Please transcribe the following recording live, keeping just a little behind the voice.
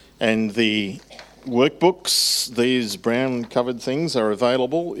And the workbooks, these brown covered things, are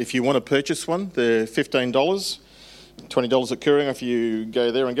available. If you want to purchase one, they're $15, $20 at Courier. If you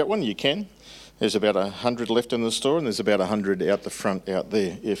go there and get one, you can. There's about 100 left in the store, and there's about 100 out the front out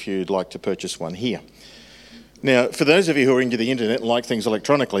there if you'd like to purchase one here. Now, for those of you who are into the internet and like things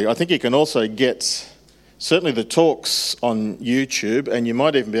electronically, I think you can also get certainly the talks on YouTube, and you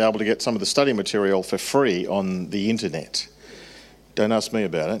might even be able to get some of the study material for free on the internet. Don't ask me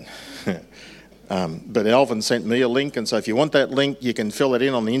about it. But Alvin sent me a link, and so if you want that link, you can fill it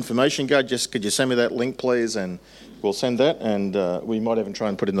in on the information card. Just could you send me that link, please? And we'll send that, and we might even try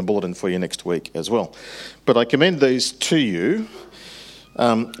and put it in the bulletin for you next week as well. But I commend these to you,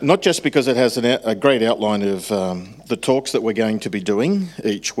 not just because it has a great outline of the talks that we're going to be doing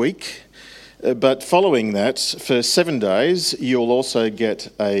each week, but following that, for 7 days, you'll also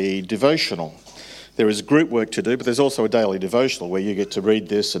get a devotional. There is group work to do, but there's also a daily devotional where you get to read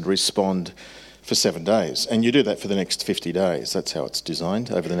this and respond for 7 days. And you do that for the next 50 days. That's how it's designed,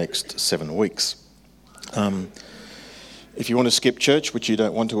 over the next 7 weeks. If you want to skip church, which you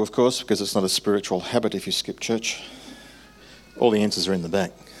don't want to, of course, because it's not a spiritual habit if you skip church, all the answers are in the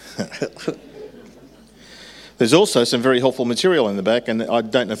back. There's also some very helpful material in the back, and I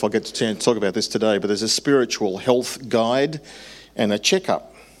don't know if I'll get to chance to talk about this today, but there's a spiritual health guide and a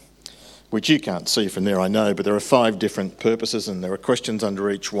checkup, which you can't see from there, I know, but there are 5 different purposes, and there are questions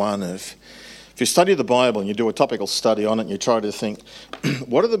under each one. If you study the Bible and you do a topical study on it, and you try to think,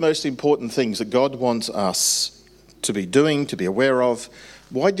 what are the most important things that God wants us to be doing, to be aware of?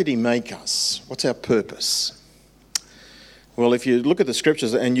 Why did he make us? What's our purpose? Well, if you look at the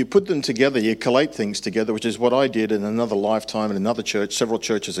scriptures and you put them together, you collate things together, which is what I did in another lifetime in another church several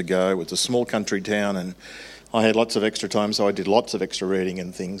churches ago. It was a small country town, and I had lots of extra time, so I did lots of extra reading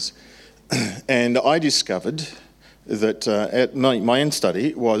and things. And I discovered that at my end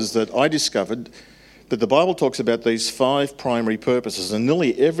study was that I discovered that the Bible talks about these 5 primary purposes, and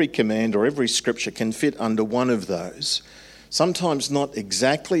nearly every command or every scripture can fit under one of those. Sometimes not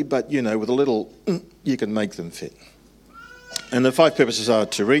exactly, but, with a little, you can make them fit. And the 5 purposes are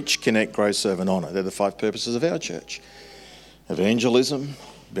to reach, connect, grow, serve and honour. They're the 5 purposes of our church. Evangelism,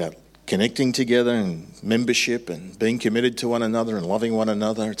 about connecting together and membership and being committed to one another and loving one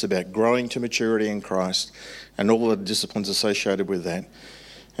another. It's about growing to maturity in Christ and all the disciplines associated with that.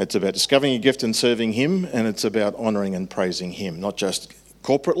 It's about discovering a gift and serving him, and it's about honouring and praising him, not just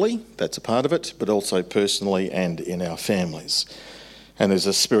corporately, that's a part of it, but also personally and in our families. And there's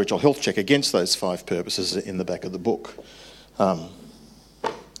a spiritual health check against those 5 purposes in the back of the book.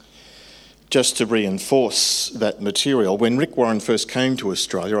 Just to reinforce that material, when Rick Warren first came to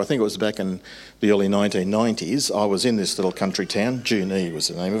Australia, I think it was back in the early 1990s, I was in this little country town, Junee was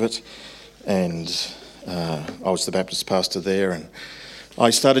the name of it, and I was the Baptist pastor there, and I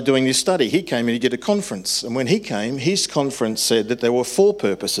started doing this study. He came and he did a conference, and when he came, his conference said that there were 4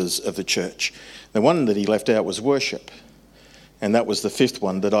 purposes of the church. The one that he left out was worship, and that was the 5th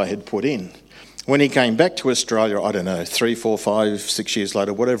one that I had put in. When he came back to Australia, I don't know, 3, 4, 5, 6 years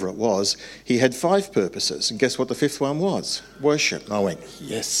later, whatever it was, he had 5 purposes. And guess what the 5th one was? Worship. And I went,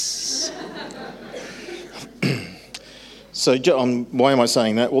 yes. So why am I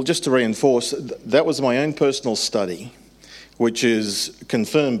saying that? Well, just to reinforce, that was my own personal study, which is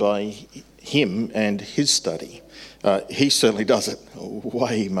confirmed by him and his study. He certainly does it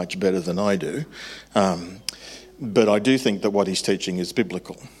way much better than I do. But I do think that what he's teaching is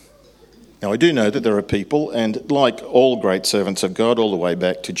biblical. Now, I do know that there are people, and like all great servants of God, all the way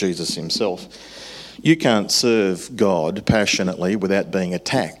back to Jesus himself, you can't serve God passionately without being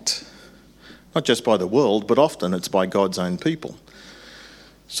attacked. Not just by the world, but often it's by God's own people.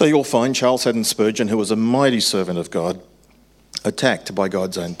 So you'll find Charles Haddon Spurgeon, who was a mighty servant of God, attacked by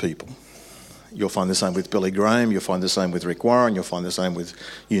God's own people. You'll find the same with Billy Graham, you'll find the same with Rick Warren, you'll find the same with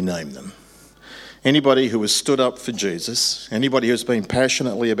you name them. Anybody who has stood up for Jesus, anybody who's been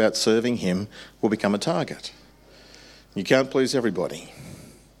passionately about serving him will become a target. You can't please everybody.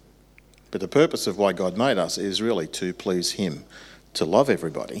 But the purpose of why God made us is really to please him, to love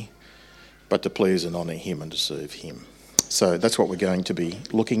everybody, but to please and honour him and to serve him. So that's what we're going to be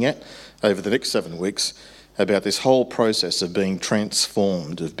looking at over the next 7 weeks, about this whole process of being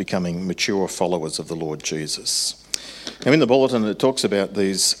transformed, of becoming mature followers of the Lord Jesus. Now in the bulletin it talks about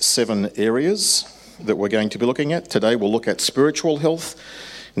these 7 areas that we're going to be looking at. Today we'll look at spiritual health.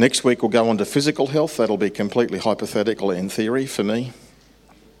 Next week we'll go on to physical health. That'll be completely hypothetical in theory for me.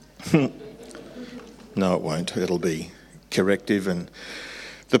 No, it won't. It'll be corrective. And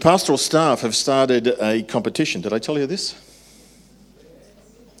the pastoral staff have started a competition. Did I tell you this?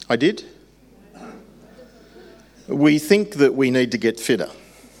 I did? We think that we need to get fitter.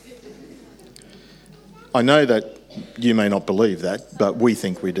 I know that you may not believe that, but we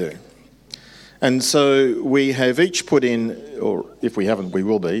think we do. And so we have each put in, or if we haven't, we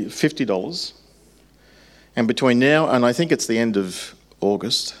will be, $50. And between now and I think it's the end of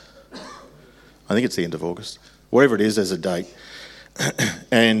August, wherever it is, there's a date.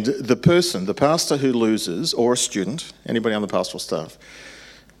 And the pastor who loses, or a student, anybody on the pastoral staff,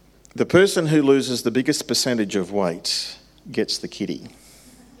 the person who loses the biggest percentage of weight gets the kitty.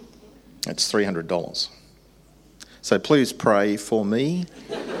 That's $300. So please pray for me.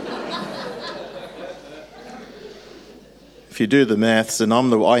 If you do the maths, then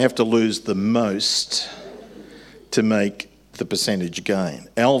I have to lose the most to make the percentage gain.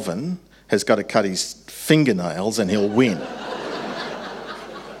 Alvin has got to cut his fingernails and he'll win.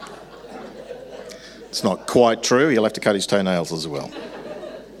 It's not quite true. He'll have to cut his toenails as well.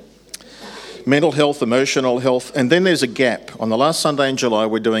 Mental health, emotional health, and then there's a gap. On the last Sunday in July,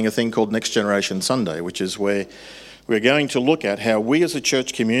 we're doing a thing called Next Generation Sunday, which is where we're going to look at how we as a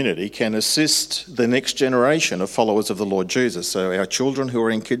church community can assist the next generation of followers of the Lord Jesus. So our children who are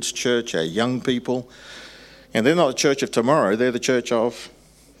in kids' church, our young people, and they're not the church of tomorrow, they're the church of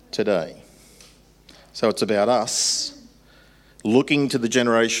today. So it's about us looking to the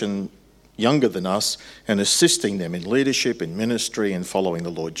generation younger than us and assisting them in leadership, in ministry, and following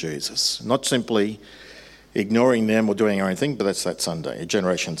the Lord Jesus. Not simply ignoring them or doing our own thing, but that's that Sunday, a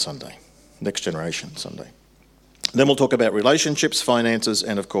Generation Sunday, Next Generation Sunday. Then we'll talk about relationships, finances,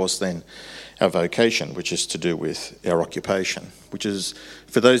 and of course then our vocation, which is to do with our occupation, which is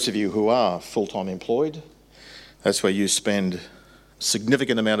for those of you who are full-time employed, that's where you spend a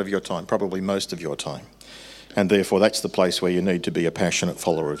significant amount of your time, probably most of your time. And therefore that's the place where you need to be a passionate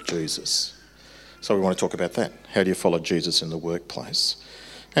follower of Jesus. So we want to talk about that. How do you follow Jesus in the workplace?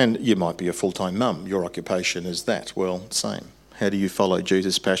 And you might be a full-time mum. Your occupation is that. Well, same. How do you follow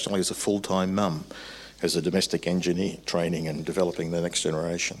Jesus passionately as a full-time mum, as a domestic engineer, training and developing the next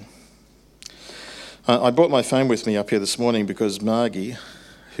generation? I brought my phone with me up here this morning because Margie,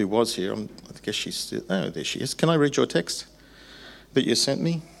 who was here, I guess she's still... Oh, there she is. Can I read your text that you sent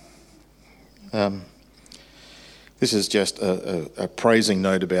me? This is just a praising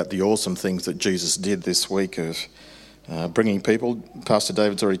note about the awesome things that Jesus did this week of bringing people. Pastor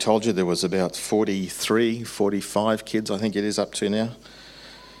David's already told you there was about 43, 45 kids, I think it is, up to now.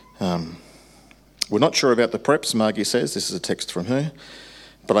 We're not sure about the preps, Margie says. This is a text from her.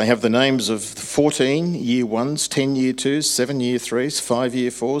 But I have the names of 14 year ones, 10 year twos, 7 year threes, 5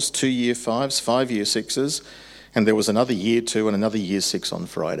 year fours, 2 year fives, 5 year sixes, and there was another year two and another year six on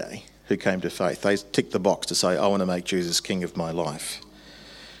Friday who came to faith. They ticked the box to say, I want to make Jesus king of my life.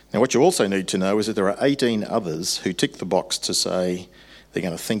 Now, what you also need to know is that there are 18 others who tick the box to say they're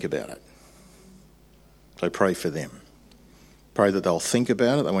going to think about it. So pray for them. Pray that they'll think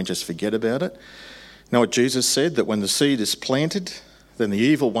about it, they won't just forget about it. Know what Jesus said? That when the seed is planted, then the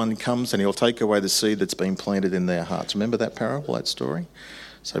evil one comes and he'll take away the seed that's been planted in their hearts. Remember that parable, that story?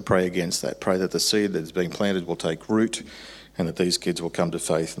 So pray against that. Pray that the seed that's been planted will take root and that these kids will come to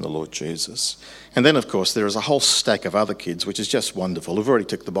faith in the Lord Jesus. And then, of course, there is a whole stack of other kids, which is just wonderful, who've already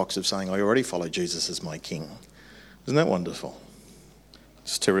ticked the box of saying, I already follow Jesus as my king. Isn't that wonderful?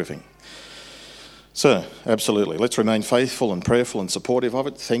 It's terrific. So, absolutely, let's remain faithful and prayerful and supportive of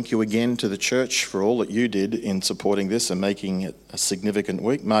it. Thank you again to the church for all that you did in supporting this and making it a significant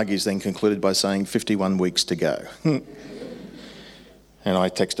week. Margie's then concluded by saying 51 weeks to go. And I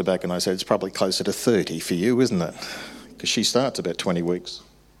texted back and I said, it's probably closer to 30 for you, isn't it? Because she starts about 20 weeks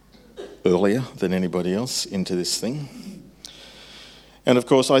earlier than anybody else into this thing. And of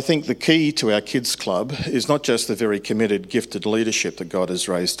course, I think the key to our kids club is not just the very committed, gifted leadership that God has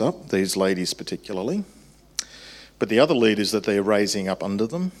raised up, these ladies particularly, but the other leaders that they're raising up under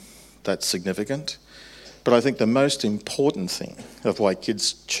them. That's significant. But I think the most important thing of why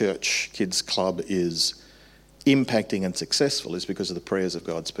kids church, kids club is impacting and successful is because of the prayers of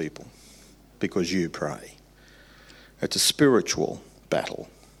God's people, because you pray. It's a spiritual battle,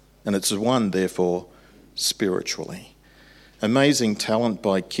 and it's won, therefore, spiritually. Amazing talent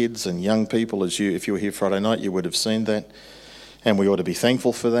by kids and young people. If you were here Friday night, you would have seen that, and we ought to be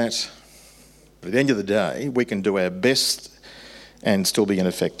thankful for that. But at the end of the day, we can do our best and still be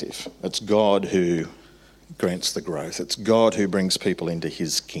ineffective. It's God who grants the growth. It's God who brings people into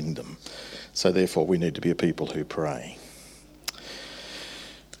his kingdom. So therefore, we need to be a people who pray.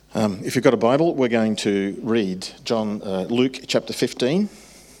 If you've got a Bible, we're going to read Luke chapter 15,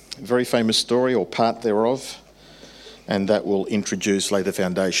 a very famous story or part thereof, and that will lay the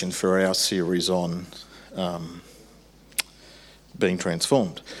foundation for our series on being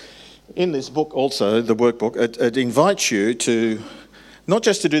transformed. In this book also, the workbook, it invites you to Not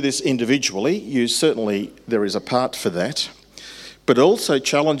just to do this individually, there is a part for that, but also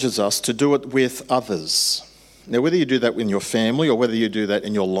challenges us to do it with others. Now, whether you do that in your family or whether you do that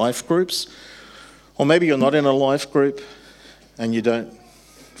in your life groups, or maybe you're not in a life group and you don't,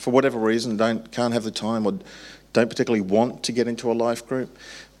 for whatever reason, can't have the time or don't particularly want to get into a life group.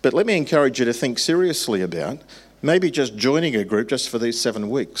 But let me encourage you to think seriously about maybe just joining a group just for these 7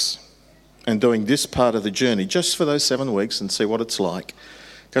 weeks and doing this part of the journey just for those 7 weeks and see what it's like.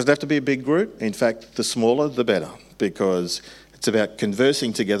 It doesn't have to be a big group. In fact, the smaller, the better, because it's about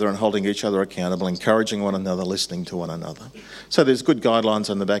conversing together and holding each other accountable, encouraging one another, listening to one another. So there's good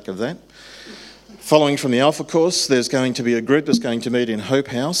guidelines on the back of that. Following from the Alpha course, there's going to be a group that's going to meet in Hope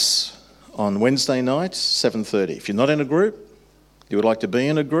House on Wednesday night, 7:30. If you're not in a group, you would like to be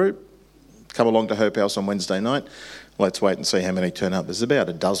in a group, come along to Hope House on Wednesday night. Let's wait and see how many turn up. There's about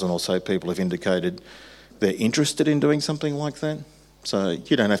a dozen or so people have indicated they're interested in doing something like that. So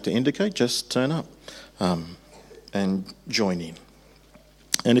you don't have to indicate, just turn up and join in.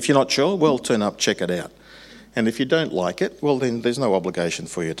 And if you're not sure, well, turn up, check it out. And if you don't like it, well, then there's no obligation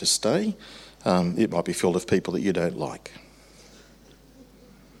for you to stay. It might be filled with people that you don't like.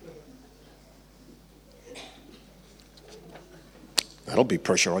 That'll be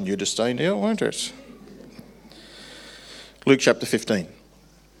pressure on you to stay now, won't it? Luke chapter 15.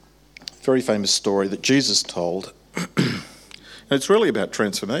 Very famous story that Jesus told. And it's really about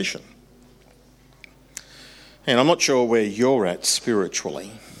transformation. And I'm not sure where you're at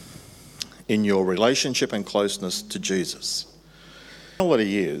spiritually in your relationship and closeness to Jesus. The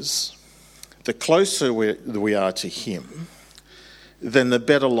reality is, the closer we are to him, then the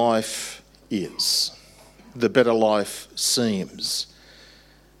better life is. The better life seems.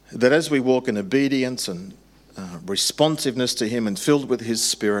 That as we walk in obedience and responsiveness to him and filled with his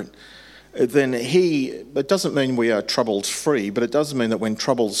Spirit, then it doesn't mean we are troubles free, but it does mean that when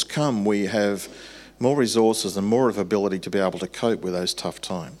troubles come, we have more resources and more of ability to be able to cope with those tough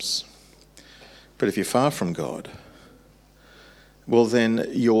times. But if you're far from God, well, then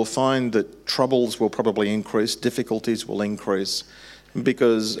you'll find that troubles will probably increase, difficulties will increase,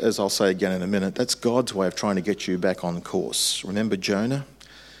 because, as I'll say again in a minute, that's God's way of trying to get you back on course. Remember Jonah,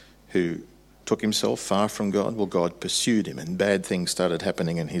 who took himself far from God? Well, God pursued him and bad things started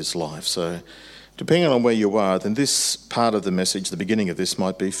happening in his life. So depending on where you are, then this part of the message, the beginning of this,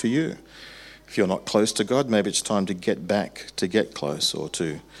 might be for you. If you're not close to God, maybe it's time to get back, to get close, or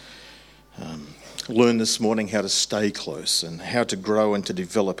to learn this morning how to stay close and how to grow and to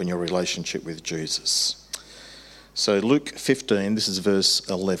develop in your relationship with Jesus. So Luke 15, this is verse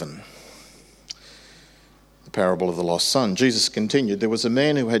 11. The parable of the lost son. Jesus continued, there was a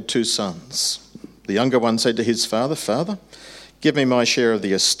man who had 2 sons. The younger one said to his father, Father, give me my share of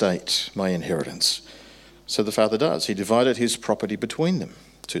the estate, my inheritance. So the father does. He divided his property between them,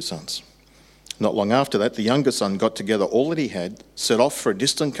 2 sons. Not long after that, the younger son got together all that he had, set off for a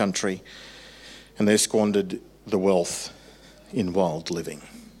distant country, and there squandered the wealth in wild living,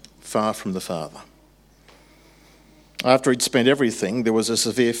 far from the father. After he'd spent everything, there was a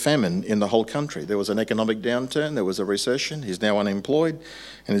severe famine in the whole country. There was an economic downturn, there was a recession, he's now unemployed,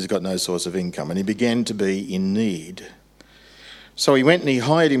 and he's got no source of income, and he began to be in need. So he went and he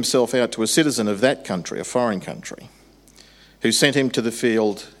hired himself out to a citizen of that country, a foreign country, who sent him to the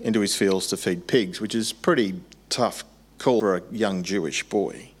field, into his fields to feed pigs, which is pretty tough call for a young Jewish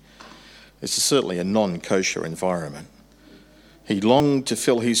boy. It's certainly a non-kosher environment. He longed to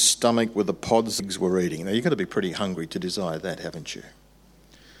fill his stomach with the pods pigs were eating. Now, you've got to be pretty hungry to desire that, haven't you?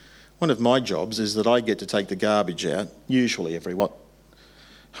 One of my jobs is that I get to take the garbage out, usually every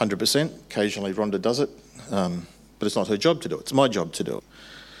 100%. Occasionally Rhonda does it, but it's not her job to do it. It's my job to do it.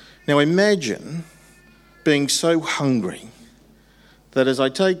 Now, imagine being so hungry that as I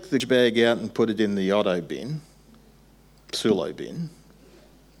take the bag out and put it in the auto bin, Sulo bin,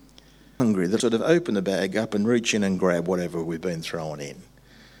 hungry that sort of open the bag up and reach in and grab whatever we've been throwing in.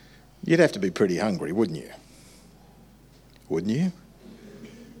 You'd have to be pretty hungry, wouldn't you? Wouldn't you?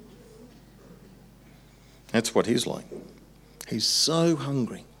 That's what he's like. He's so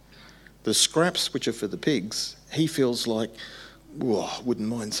hungry. The scraps which are for the pigs, he feels like, whoa, wouldn't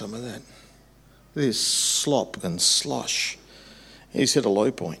mind some of that. There's slop and slosh. He's hit a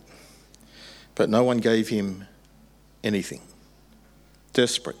low point. But no one gave him anything.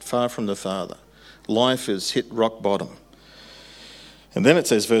 Desperate, far from the Father. Life has hit rock bottom. And then it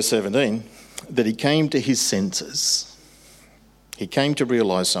says, verse 17, that he came to his senses. He came to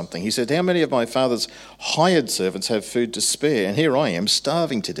realise something. He said, how many of my father's hired servants have food to spare? And here I am,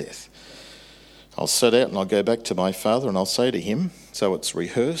 starving to death. I'll set out and I'll go back to my father and I'll say to him, so it's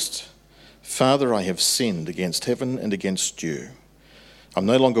rehearsed, Father, I have sinned against heaven and against you. I'm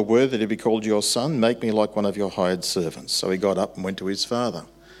no longer worthy to be called your son. Make me like one of your hired servants. So he got up and went to his father,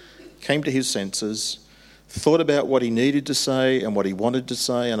 came to his senses, thought about what he needed to say and what he wanted to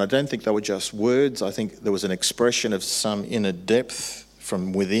say. And I don't think they were just words. I think there was an expression of some inner depth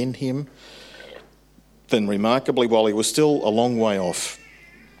from within him. Then remarkably, while he was still a long way off,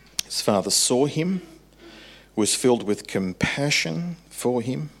 his father saw him, was filled with compassion for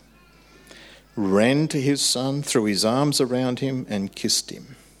him, ran to his son, threw his arms around him and kissed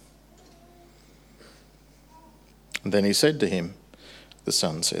him. And then he said to him, the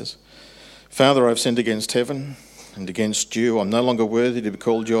son says, Father, I've sinned against heaven and against you. I'm no longer worthy to be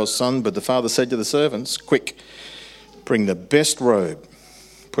called your son. But the father said to the servants, quick, bring the best robe,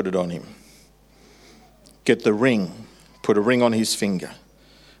 put it on him. Get the ring, put a ring on his finger,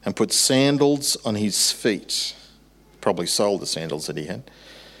 and put sandals on his feet. Probably sold the sandals that he had.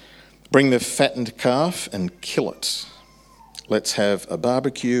 Bring the fattened calf and kill it. Let's have a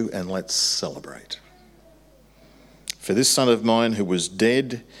barbecue and let's celebrate. For this son of mine who was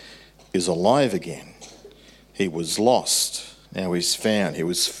dead is alive again. He was lost, now he's found. He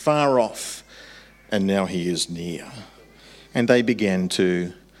was far off, and now he is near. And they began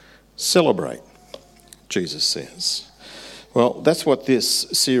to celebrate, Jesus says. Well, that's what this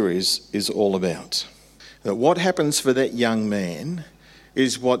series is all about. That what happens for that young man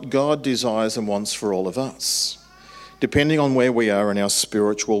is what God desires and wants for all of us, depending on where we are in our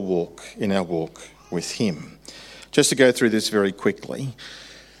spiritual walk, in our walk with him. Just to go through this very quickly,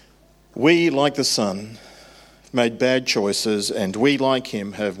 we, like the son, made bad choices, and we, like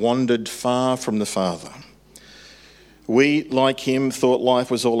him, have wandered far from the Father. We, like him, thought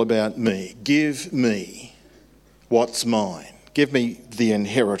life was all about me. Give me what's mine. Give me the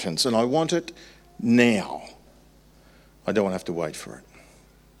inheritance, and I want it now. I don't want to have to wait for it.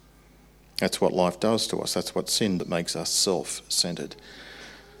 That's what life does to us. That's what sin that makes us self-centred.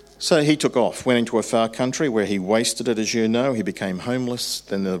 So he took off, went into a far country where he wasted it, as you know. He became homeless.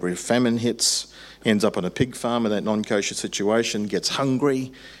 Then the famine hits, ends up on a pig farm in that non-kosher situation, gets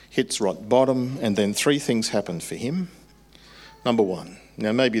hungry, hits rock bottom, and then three things happen for him. Number one,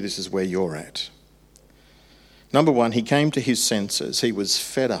 now maybe this is where you're at. Number one, he came to his senses. He was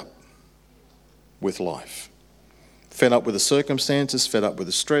fed up with life. Fed up with the circumstances, fed up with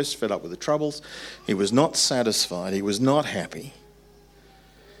the stress, fed up with the troubles. He was not satisfied. He was not happy.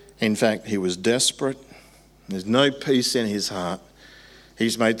 In fact, he was desperate. There's no peace in his heart.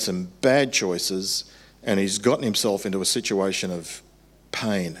 He's made some bad choices and he's gotten himself into a situation of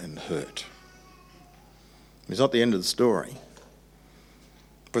pain and hurt. It's not the end of the story.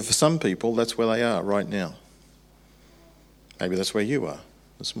 But for some people, that's where they are right now. Maybe that's where you are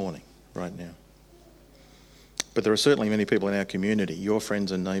this morning, right now. But there are certainly many people in our community, your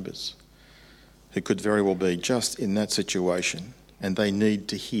friends and neighbours, who could very well be just in that situation, and they need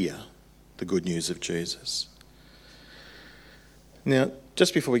to hear the good news of Jesus. Now,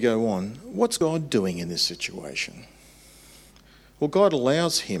 just before we go on, what's God doing in this situation? Well, God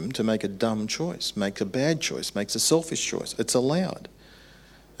allows him to make a dumb choice, makes a bad choice, makes a selfish choice. It's allowed.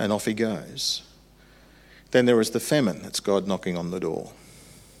 And off he goes. Then there is the famine. It's God knocking on the door.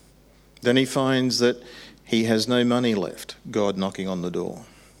 Then he finds that he has no money left. God knocking on the door.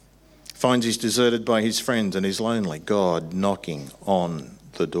 Finds he's deserted by his friends and he's lonely. God knocking on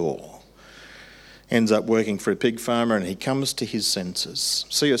the door. Ends up working for a pig farmer and he comes to his senses.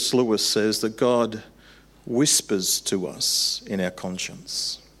 C.S. Lewis says that God whispers to us in our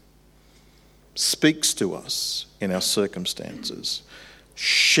conscience, speaks to us in our circumstances,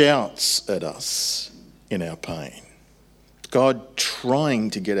 shouts at us in our pain. God trying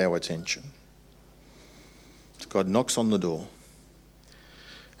to get our attention. God knocks on the door.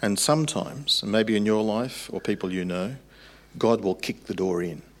 And sometimes, and maybe in your life or people you know, God will kick the door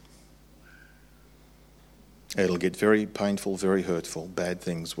in. It'll get very painful, very hurtful. Bad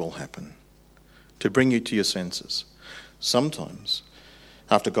things will happen to bring you to your senses. Sometimes,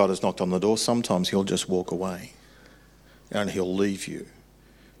 after God has knocked on the door, sometimes he'll just walk away and he'll leave you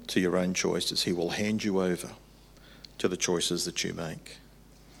to your own choices. He will hand you over to the choices that you make.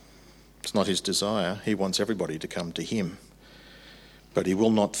 It's not his desire. He wants everybody to come to him. But he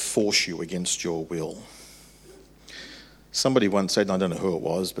will not force you against your will. Somebody once said, and I don't know who it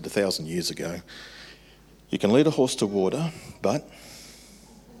was, but 1,000 years ago, you can lead a horse to water, but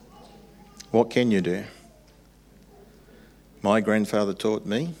what can you do? My grandfather taught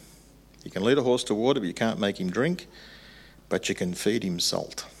me, you can lead a horse to water, but you can't make him drink, but you can feed him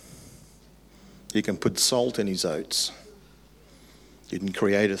salt. You can put salt in his oats. You can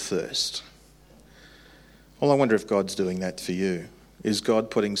create a thirst. Well, I wonder if God's doing that for you. Is God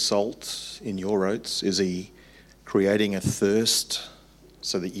putting salt in your oats? Is he creating a thirst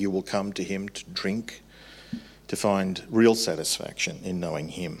so that you will come to him to drink, to find real satisfaction in knowing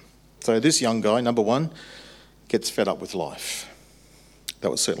him. So this young guy, number one, gets fed up with life.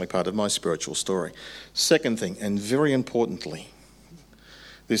 That was certainly part of my spiritual story. Second thing, and very importantly,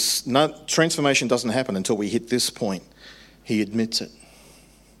 transformation doesn't happen until we hit this point. He admits it.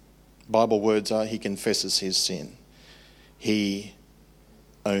 Bible words are, he confesses his sin. He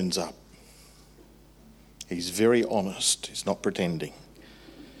owns up. He's very honest. He's not pretending.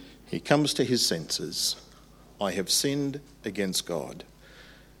 He comes to his senses. I have sinned against God,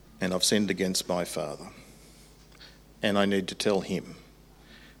 and I've sinned against my Father. And I need to tell him,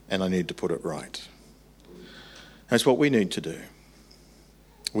 and I need to put it right. That's what we need to do.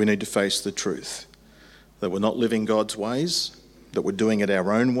 We need to face the truth, that we're not living God's ways, that we're doing it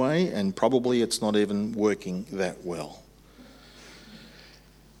our own way, and probably it's not even working that well.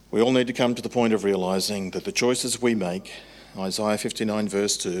 We all need to come to the point of realising that the choices we make, Isaiah 59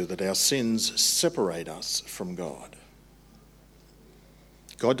 verse 2, that our sins separate us from God.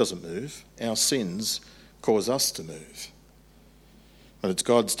 God doesn't move. Our sins cause us to move. But it's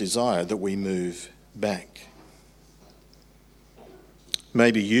God's desire that we move back.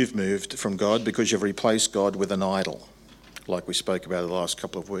 Maybe you've moved from God because you've replaced God with an idol, like we spoke about the last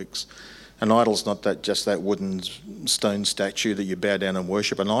couple of weeks. An idol's not just that wooden stone statue that you bow down and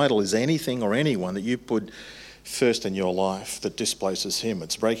worship. An idol is anything or anyone that you put first in your life that displaces him.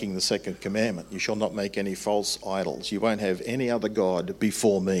 It's breaking the second commandment. You shall not make any false idols. You won't have any other God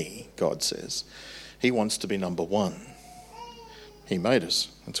before me, God says. He wants to be number one. He made us.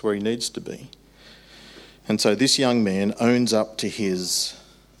 That's where he needs to be. And so this young man owns up to his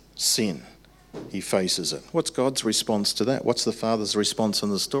sin. He faces it. What's God's response to that? What's the Father's response in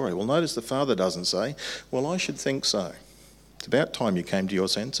the story? Well, notice the Father doesn't say, well, I should think so. It's about time you came to your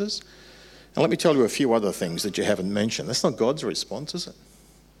senses. And let me tell you a few other things that you haven't mentioned. That's not God's response, is it?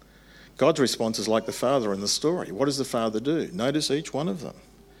 God's response is like the Father in the story. What does the Father do? Notice each one of them.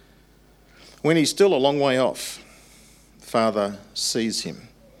 When he's still a long way off, the Father sees him.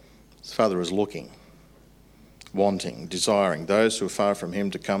 The Father is looking, wanting, desiring those who are far from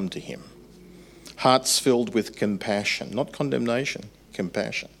him to come to him. Hearts filled with compassion, not condemnation,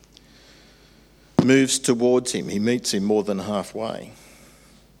 compassion. Moves towards him. He meets him more than halfway.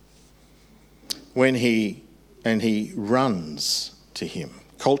 He runs to him.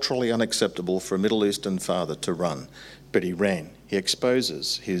 Culturally unacceptable for a Middle Eastern father to run, but he ran. He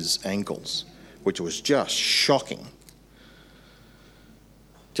exposes his ankles, which was just shocking.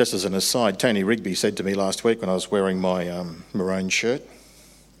 Just as an aside, Tony Rigby said to me last week when I was wearing my maroon shirt,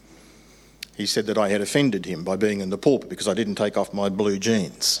 he said that I had offended him by being in the pulpit because I didn't take off my blue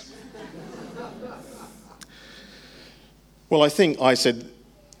jeans. Well, I said,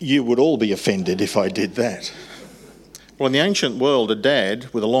 you would all be offended if I did that. Well, in the ancient world, a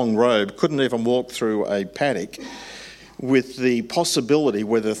dad with a long robe couldn't even walk through a paddock with the possibility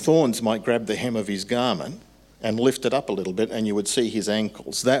where the thorns might grab the hem of his garment and lift it up a little bit and you would see his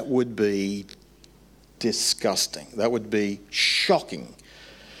ankles. That would be disgusting. That would be shocking.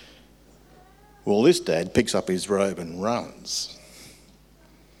 Well, this dad picks up his robe and runs.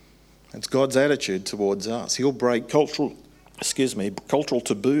 It's God's attitude towards us. He'll break cultural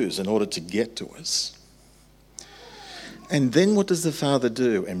taboos in order to get to us. And then what does the Father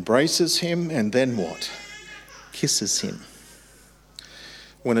do? Embraces him, and then what? Kisses him.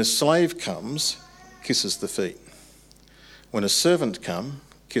 When a slave comes, kisses the feet. When a servant comes,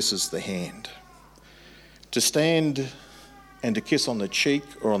 kisses the hand. To stand and to kiss on the cheek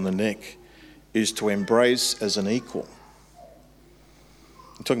or on the neck is to embrace as an equal.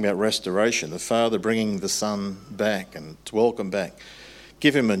 I'm talking about restoration, the Father bringing the Son back and to welcome back.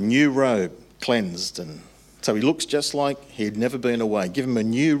 Give him a new robe, cleansed, and so he looks just like he'd never been away. Give him a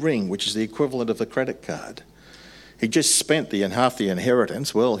new ring, which is the equivalent of a credit card. He just spent half the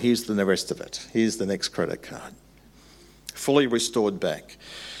inheritance. Well, here's the rest of it. Here's the next credit card. Fully restored back.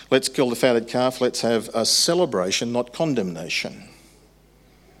 Let's kill the fatted calf. Let's have a celebration, not condemnation.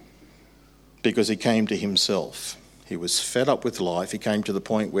 Because he came to himself. He was fed up with life. He came to the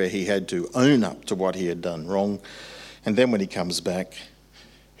point where he had to own up to what he had done wrong. And then when he comes back,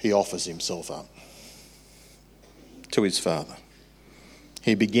 he offers himself up to his Father.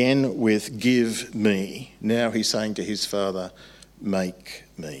 He began with, give me. Now he's saying to his Father, make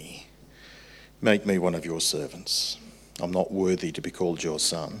me. Make me one of your servants. I'm not worthy to be called your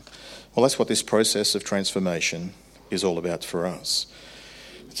son. Well, that's what this process of transformation is all about for us.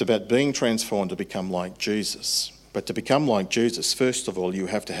 It's about being transformed to become like Jesus. But to become like Jesus, first of all, you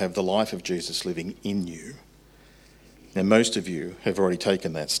have to have the life of Jesus living in you. Now, most of you have already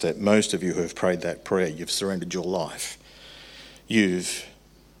taken that step. Most of you who have prayed that prayer, you've surrendered your life. You've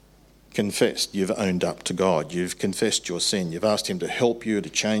confessed. You've owned up to God. You've confessed your sin. You've asked him to help you, to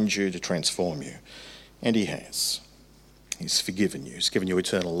change you, to transform you. And he has. He's forgiven you. He's given you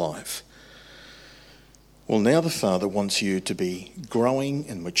eternal life. Well, now the Father wants you to be growing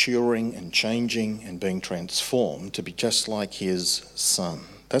and maturing and changing and being transformed to be just like his Son.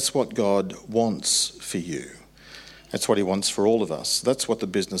 That's what God wants for you. That's what he wants for all of us. That's what the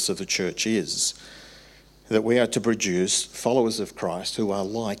business of the church is. That we are to produce followers of Christ who are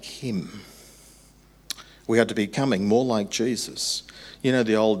like him. We are to be becoming more like Jesus. You know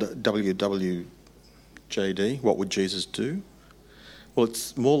the old WWJD, what would Jesus do? Well,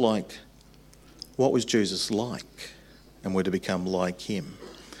 it's more like, what was Jesus like? And we're to become like him.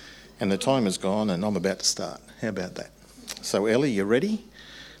 And the time is gone and I'm about to start. How about that? So Ellie, you ready?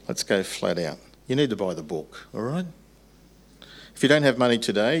 Let's go flat out. You need to buy the book, all right? If you don't have money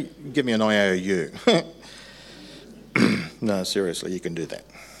today, give me an IOU. No, seriously, you can do that.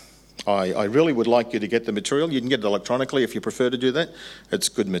 I really would like you to get the material. You can get it electronically if you prefer to do that. It's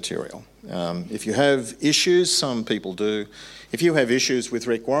good material. If you have issues, some people do. If you have issues with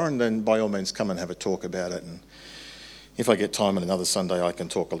Rick Warren, then by all means come and have a talk about it. And if I get time on another Sunday, I can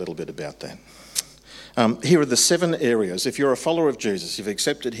talk a little bit about that. Here are the 7 areas. If you're a follower of Jesus, you've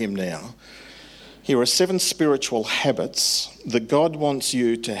accepted him now, here are 7 spiritual habits that God wants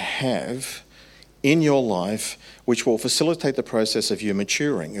you to have in your life which will facilitate the process of you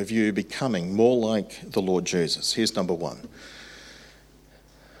maturing, of you becoming more like the Lord Jesus. Here's number 1.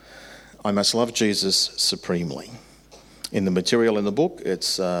 I must love Jesus supremely. In the material in the book,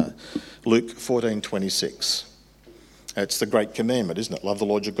 it's Luke 14:26. It's the great commandment, isn't it? Love the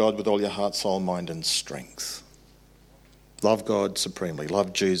Lord your God with all your heart, soul, mind and strength. Love God supremely.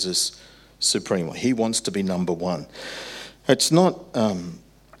 Love Jesus supremely. He wants to be number 1. It's not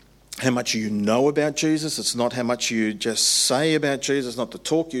how much you know about Jesus. It's not how much you just say about Jesus, not the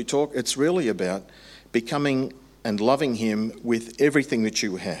talk you talk. It's really about becoming and loving him with everything that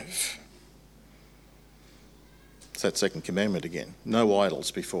you have. It's that second commandment again. No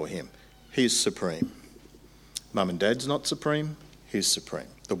idols before him. He's supreme. Mum and dad's not supreme. He's supreme.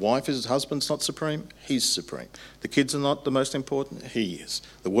 The wife, his husband's not supreme. He's supreme. The kids are not the most important. He is.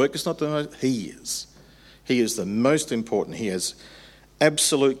 The work is not the most. He is. He is the most important. He has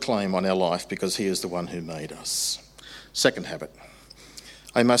absolute claim on our life because he is the one who made us. Second habit.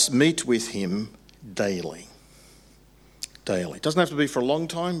 I must meet with him daily. Daily. It doesn't have to be for a long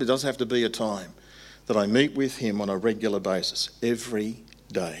time. It doesn't have to be a time that I meet with him on a regular basis. Every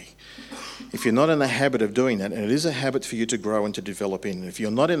day. If you're not in the habit of doing that, and it is a habit for you to grow and to develop in, if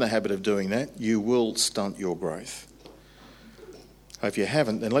you're not in the habit of doing that, you will stunt your growth. If you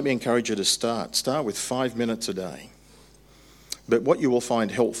haven't, then let me encourage you to start. Start with 5 minutes a day. But what you will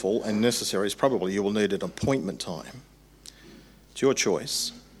find helpful and necessary is probably you will need an appointment time. It's your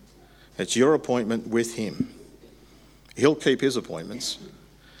choice. It's your appointment with him. He'll keep his appointments.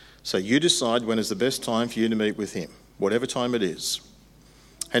 So you decide when is the best time for you to meet with him, whatever time it is.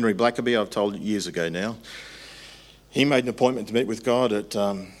 Henry Blackaby, I've told you years ago now, he made an appointment to meet with God at,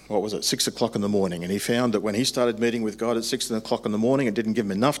 6 o'clock in the morning. And he found that when he started meeting with God at 6 o'clock in the morning, it didn't give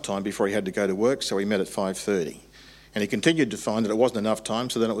him enough time before he had to go to work, so he met at 5:30. And he continued to find that it wasn't enough time,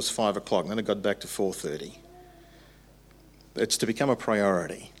 so then it was 5 o'clock, and then it got back to 4:30. It's to become a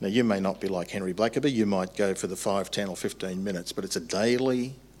priority. Now, you may not be like Henry Blackaby. You might go for the 5, 10 or 15 minutes, but it's a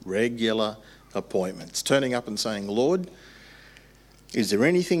daily, regular appointment. It's turning up and saying, Lord, is there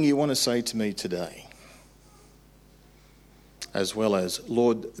anything you want to say to me today? As well as,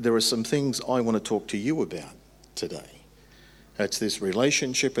 Lord, there are some things I want to talk to you about today. It's this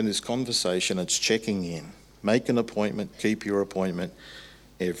relationship and this conversation. It's checking in. Make an appointment. Keep your appointment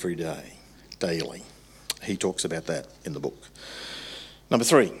every day, daily. He talks about that in the book. Number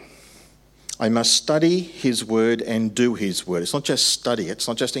 3, I must study his word and do his word. It's not just study it. It's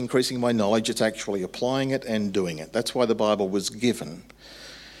not just increasing my knowledge. It's actually applying it and doing it. That's why the Bible was given.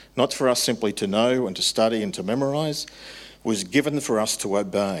 Not for us simply to know and to study and to memorise. It was given for us to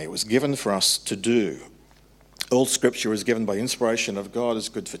obey. It was given for us to do. All scripture is given by inspiration of God. It's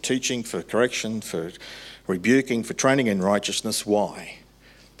good for teaching, for correction, for rebuking, for training in righteousness. Why?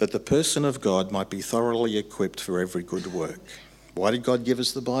 That the person of God might be thoroughly equipped for every good work. Why did God give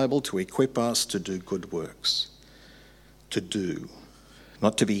us the Bible? To equip us to do good works. To do.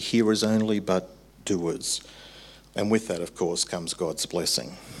 Not to be hearers only, but doers. And with that, of course, comes God's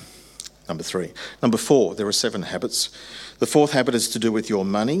blessing. Number 3. Number 4, there are 7 habits. The 4th habit is to do with your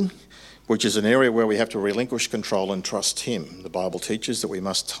money, which is an area where we have to relinquish control and trust him. The Bible teaches that we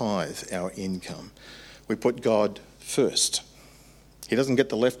must tithe our income. We put God first. He doesn't get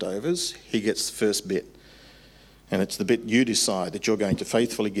the leftovers, he gets the first bit. And it's the bit you decide that you're going to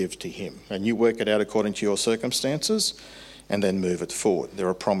faithfully give to him. And you work it out according to your circumstances and then move it forward. There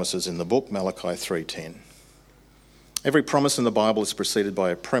are promises in the book, Malachi 3:10. Every promise in the Bible is preceded by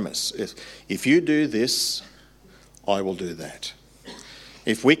a premise. If you do this, I will do that.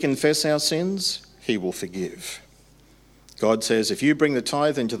 If we confess our sins, he will forgive. God says, if you bring the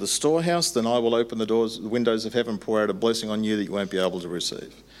tithe into the storehouse, then I will open the windows of heaven, pour out a blessing on you that you won't be able to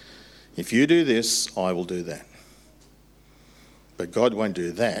receive. If you do this, I will do that. But God won't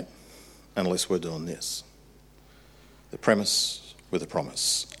do that unless we're doing this. The premise with a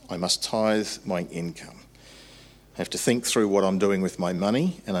promise. I must tithe my income. I have to think through what I'm doing with my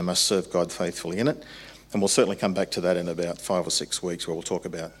money, and I must serve God faithfully in it. And we'll certainly come back to that in about 5 or 6 weeks, where we'll talk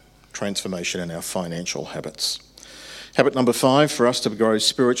about transformation in our financial habits. Habit number 5 for us to grow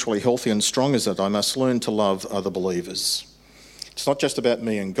spiritually healthy and strong is that I must learn to love other believers. It's not just about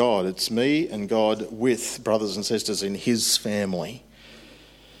me and God, it's me and God with brothers and sisters in his family.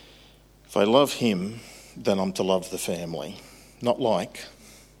 If I love him, then I'm to love the family. Not like,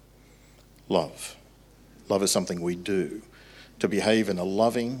 love. Love is something we do, to behave in a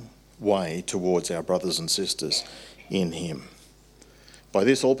loving way towards our brothers and sisters in him. By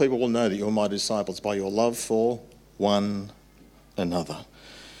this all people will know that you're my disciples, by your love for one another.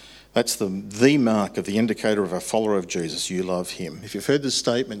 That's the mark of the indicator of a follower of Jesus. You love him. If you've heard this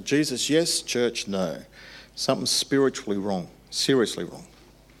statement, Jesus yes, church no, something's spiritually wrong, seriously wrong.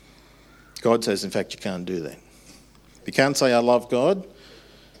 God says, in fact, you can't do that. You can't say I love God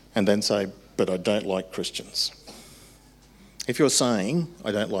and then say, but I don't like Christians. If you're saying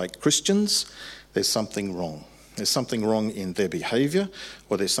I don't like Christians, there's something wrong. There's something wrong in their behaviour,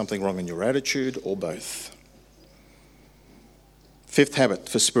 or there's something wrong in your attitude, or both. 5th habit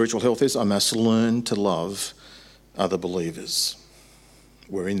for spiritual health is I must learn to love other believers.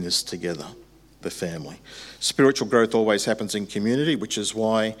 We're in this together, the family. Spiritual growth always happens in community, which is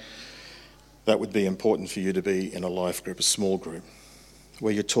why that would be important for you to be in a life group, a small group,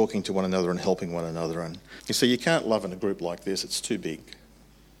 where you're talking to one another and helping one another. And you see, you can't love in a group like this, it's too big.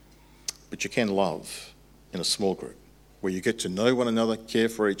 But you can love in a small group, where you get to know one another, care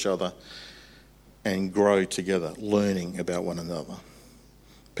for each other, and grow together, learning about one another.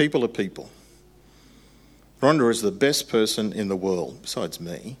 People are people. Rhonda is the best person in the world, besides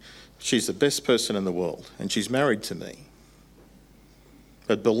me. She's the best person in the world, and she's married to me.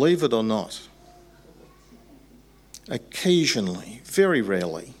 But believe it or not, occasionally, very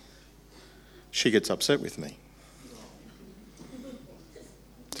rarely, she gets upset with me.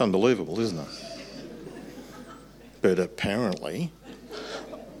 It's unbelievable, isn't it? But apparently,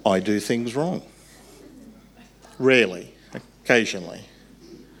 I do things wrong. Rarely, occasionally.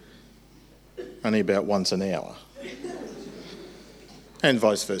 Only about once an hour. And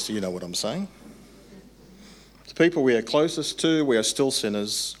vice versa, you know what I'm saying. The people we are closest to, we are still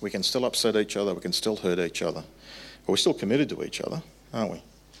sinners. We can still upset each other. We can still hurt each other. But we're still committed to each other, aren't we?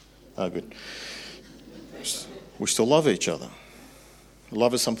 Oh, good. We still love each other.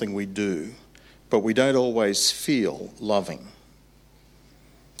 Love is something we do, but we don't always feel loving.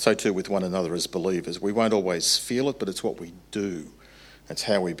 So too with one another as believers. We won't always feel it, but it's what we do. It's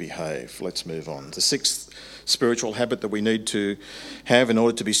how we behave. Let's move on. The 6th spiritual habit that we need to have in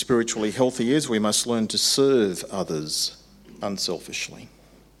order to be spiritually healthy is we must learn to serve others unselfishly.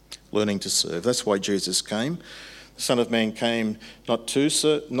 Learning to serve. That's why Jesus came. The Son of Man came not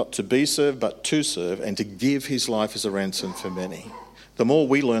to be served, but to serve and to give his life as a ransom for many. The more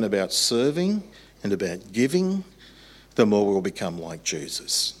we learn about serving and about giving, the more we'll become like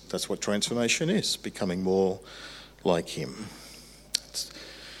Jesus. That's what transformation is, becoming more like him. It's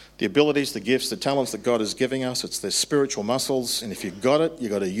the abilities, the gifts, the talents that God is giving us, it's their spiritual muscles, and if you've got it,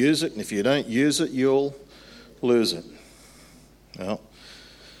 you've got to use it, and if you don't use it, you'll lose it. Well,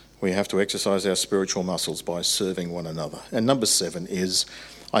 we have to exercise our spiritual muscles by serving one another. And number 7 is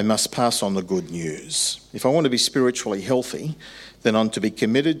I must pass on the good news. If I want to be spiritually healthy, then I'm to be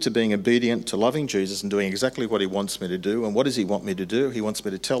committed to being obedient to loving Jesus and doing exactly what he wants me to do. And what does he want me to do? He wants me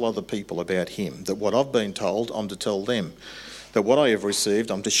to tell other people about him, that what I've been told, I'm to tell them, that what I have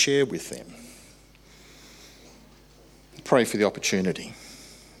received, I'm to share with them. Pray for the opportunity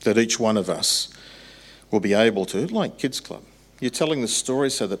that each one of us will be able to, like Kids Club, you're telling the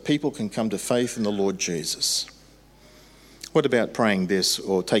story so that people can come to faith in the Lord Jesus. What about praying this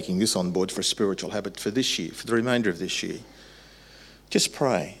or taking this on board for a spiritual habit for this year, for the remainder of this year? Just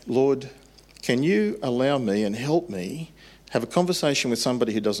pray, Lord, can you allow me and help me have a conversation with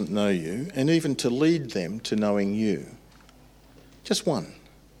somebody who doesn't know you and even to lead them to knowing you? Just one.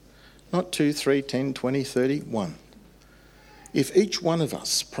 Not 2, 3, 10, 20, 30, one. If each one of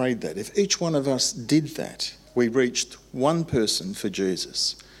us prayed that, if each one of us did that, we reached one person for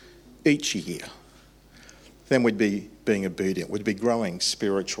Jesus each year, then we'd be being obedient, we'd be growing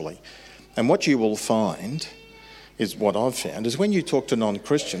spiritually. And what you will find is, what I've found, is when you talk to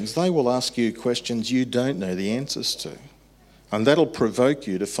non-Christians, they will ask you questions you don't know the answers to. And that'll provoke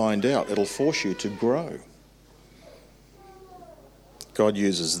you to find out. It'll force you to grow. God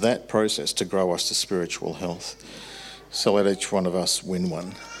uses that process to grow us to spiritual health. So let each one of us win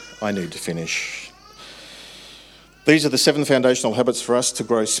one. I need to finish. These are the 7 foundational habits for us to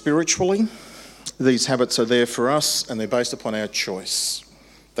grow spiritually. These habits are there for us and they're based upon our choice.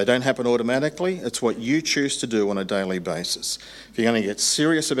 They don't happen automatically. It's what you choose to do on a daily basis. If you're going to get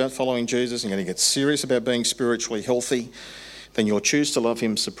serious about following Jesus, and you're going to get serious about being spiritually healthy, then you'll choose to love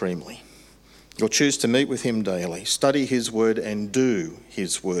him supremely. You'll choose to meet with him daily, study his word and do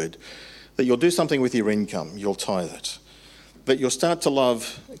his word. That you'll do something with your income, you'll tithe it. That you'll start to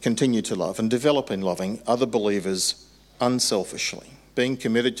love, continue to love and develop in loving other believers unselfishly. Being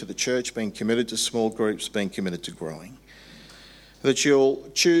committed to the church, being committed to small groups, being committed to growing. That you'll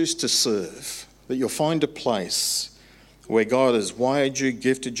choose to serve. That you'll find a place where God has wired you,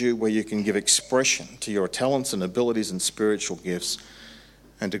 gifted you, where you can give expression to your talents and abilities and spiritual gifts.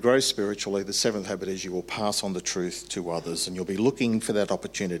 And to grow spiritually, the 7th habit is you will pass on the truth to others and you'll be looking for that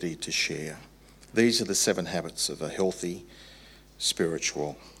opportunity to share. These are the 7 habits of a healthy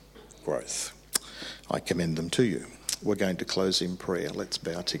spiritual growth. I commend them to you. We're going to close in prayer. Let's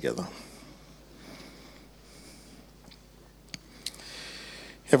bow together.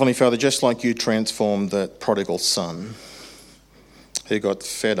 Heavenly Father, just like you transformed that prodigal son who got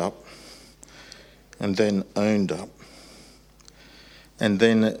fed up and then owned up, and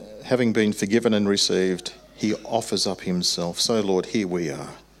then having been forgiven and received, he offers up himself. So Lord, here we are.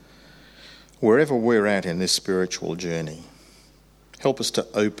 Wherever we're at in this spiritual journey, help us to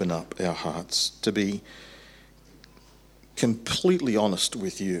open up our hearts, to be completely honest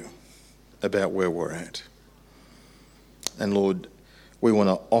with you about where we're at. And Lord, we want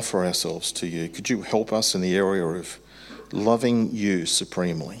to offer ourselves to you. Could you help us in the area of loving you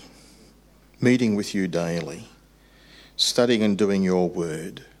supremely, meeting with you daily, studying and doing your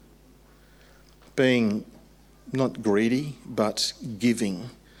word, being not greedy but giving,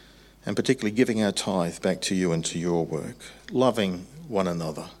 and particularly giving our tithe back to you and to your work, loving one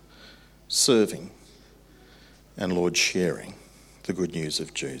another, serving, and Lord, sharing the good news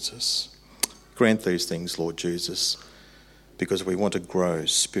of Jesus. Grant these things, Lord Jesus, because we want to grow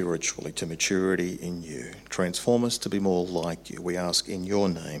spiritually to maturity in you. Transform us to be more like you. We ask in your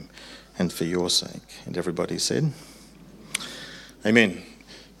name and for your sake. And everybody said, Amen.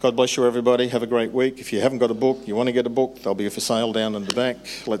 God bless you, everybody. Have a great week. If you haven't got a book, you want to get a book, they'll be for sale down in the back.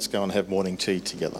 Let's go and have morning tea together.